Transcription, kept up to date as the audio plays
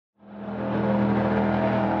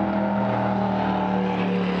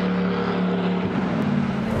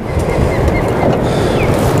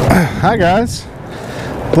Hi guys,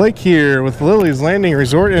 Blake here with Lilley's Landing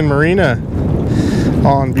Resort and Marina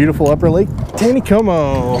on beautiful Upper Lake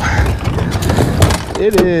Taneycomo.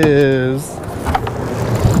 It is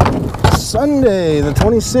Sunday the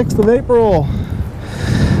 26th of April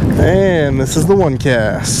and this is the one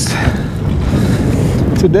cast.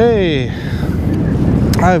 Today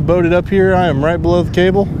I've boated up here. I am right below the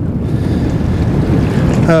cable.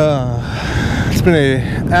 It's been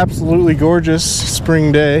an absolutely gorgeous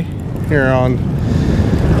spring day here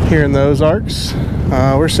in the Ozarks.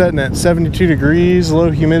 We're sitting at 72 degrees,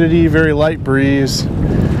 low humidity, very light breeze.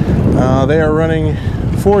 They are running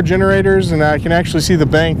 4 generators, and I can actually see the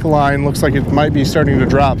bank line looks like it might be starting to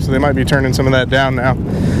drop, so they might be turning some of that down now.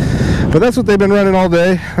 But that's what they've been running all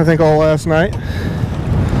day, I think all last night.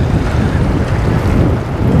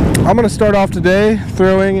 I'm going to start off today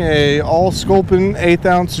throwing a all sculpin 1/8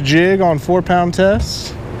 ounce jig on 4-pound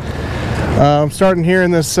tests. I'm starting here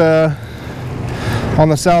in this on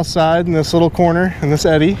the south side in this little corner in this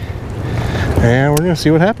eddy, and we're going to see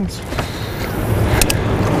what happens.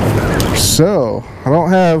 So I don't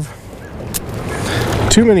have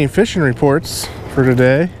too many fishing reports for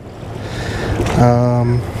today.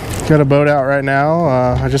 Got a boat out right now.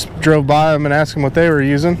 I just drove by them and asked them what they were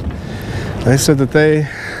using. They said that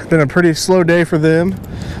been a pretty slow day for them,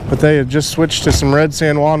 but they had just switched to some red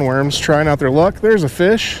San Juan worms, trying out their luck. There's a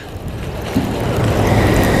fish.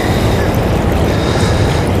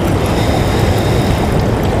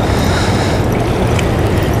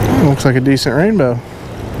 Looks like a decent rainbow.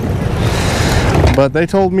 But they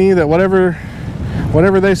told me that whatever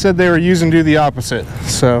they said they were using, do the opposite.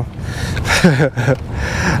 So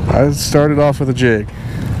I started off with a jig.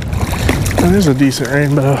 That is a decent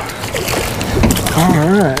rainbow.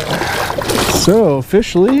 Alright, so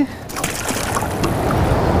officially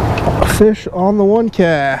a fish on the one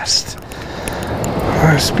cast.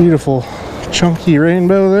 Nice beautiful chunky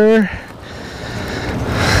rainbow there.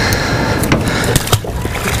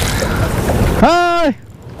 Hi! I've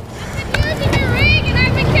been using your rig and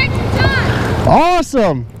I've been catching tons.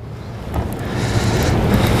 Awesome!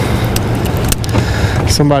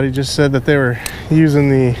 Somebody just said that they were using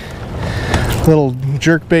the little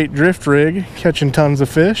jerkbait drift rig, catching tons of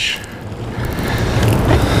fish.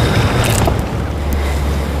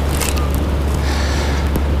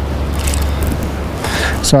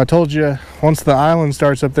 So I told you, once the island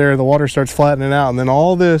starts up there, the water starts flattening out, and then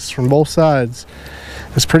all this from both sides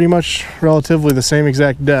is pretty much relatively the same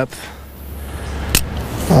exact depth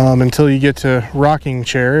until you get to rocking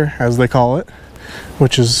chair, as they call it,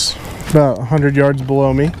 which is about 100 yards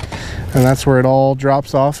below me. And that's where it all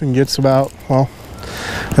drops off and gets about, well,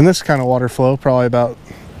 in this kind of water flow, probably about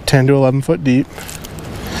 10 to 11 foot deep.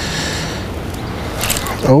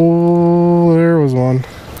 Oh, there was one.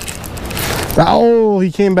 Oh,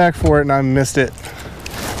 he came back for it and I missed it.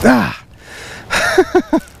 Ah!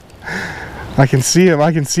 I can see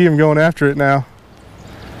him going after it now.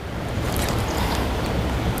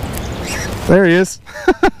 There he is.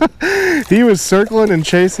 He was circling and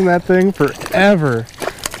chasing that thing forever.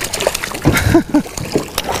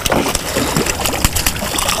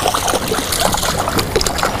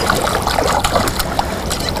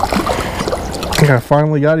 I think I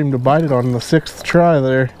finally got him to bite it on the 6th try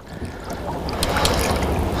there.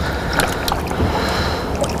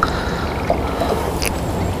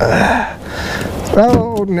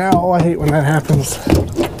 Oh no, I hate when that happens.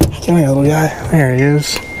 Come here, little guy. There he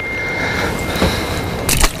is.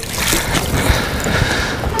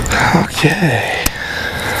 Okay.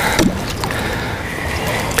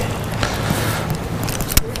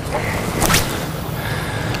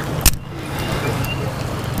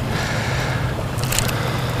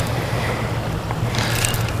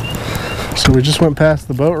 So we just went past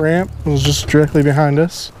the boat ramp. It was just directly behind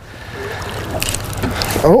us.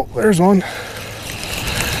 Oh, there's one.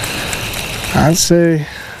 I'd say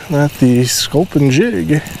that the sculpin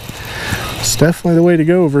jig is definitely the way to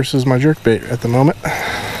go versus my jerkbait at the moment.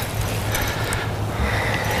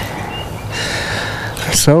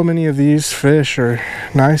 So many of these fish are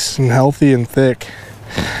nice and healthy and thick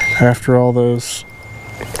after all those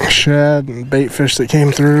shad and bait fish that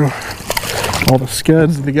came through. All the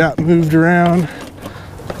scuds that got moved around.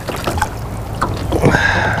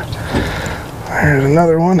 There's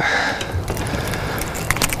another one.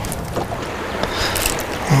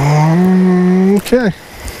 Okay.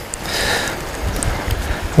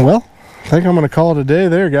 Well, I think I'm going to call it a day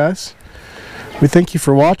there, guys. We thank you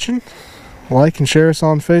for watching. Like and share us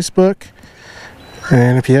on Facebook.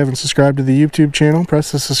 And if you haven't subscribed to the YouTube channel,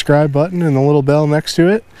 press the subscribe button and the little bell next to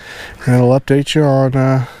it. And it'll update you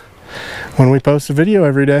on when we post a video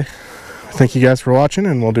every day. Thank you guys for watching,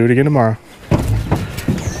 and we'll do it again tomorrow.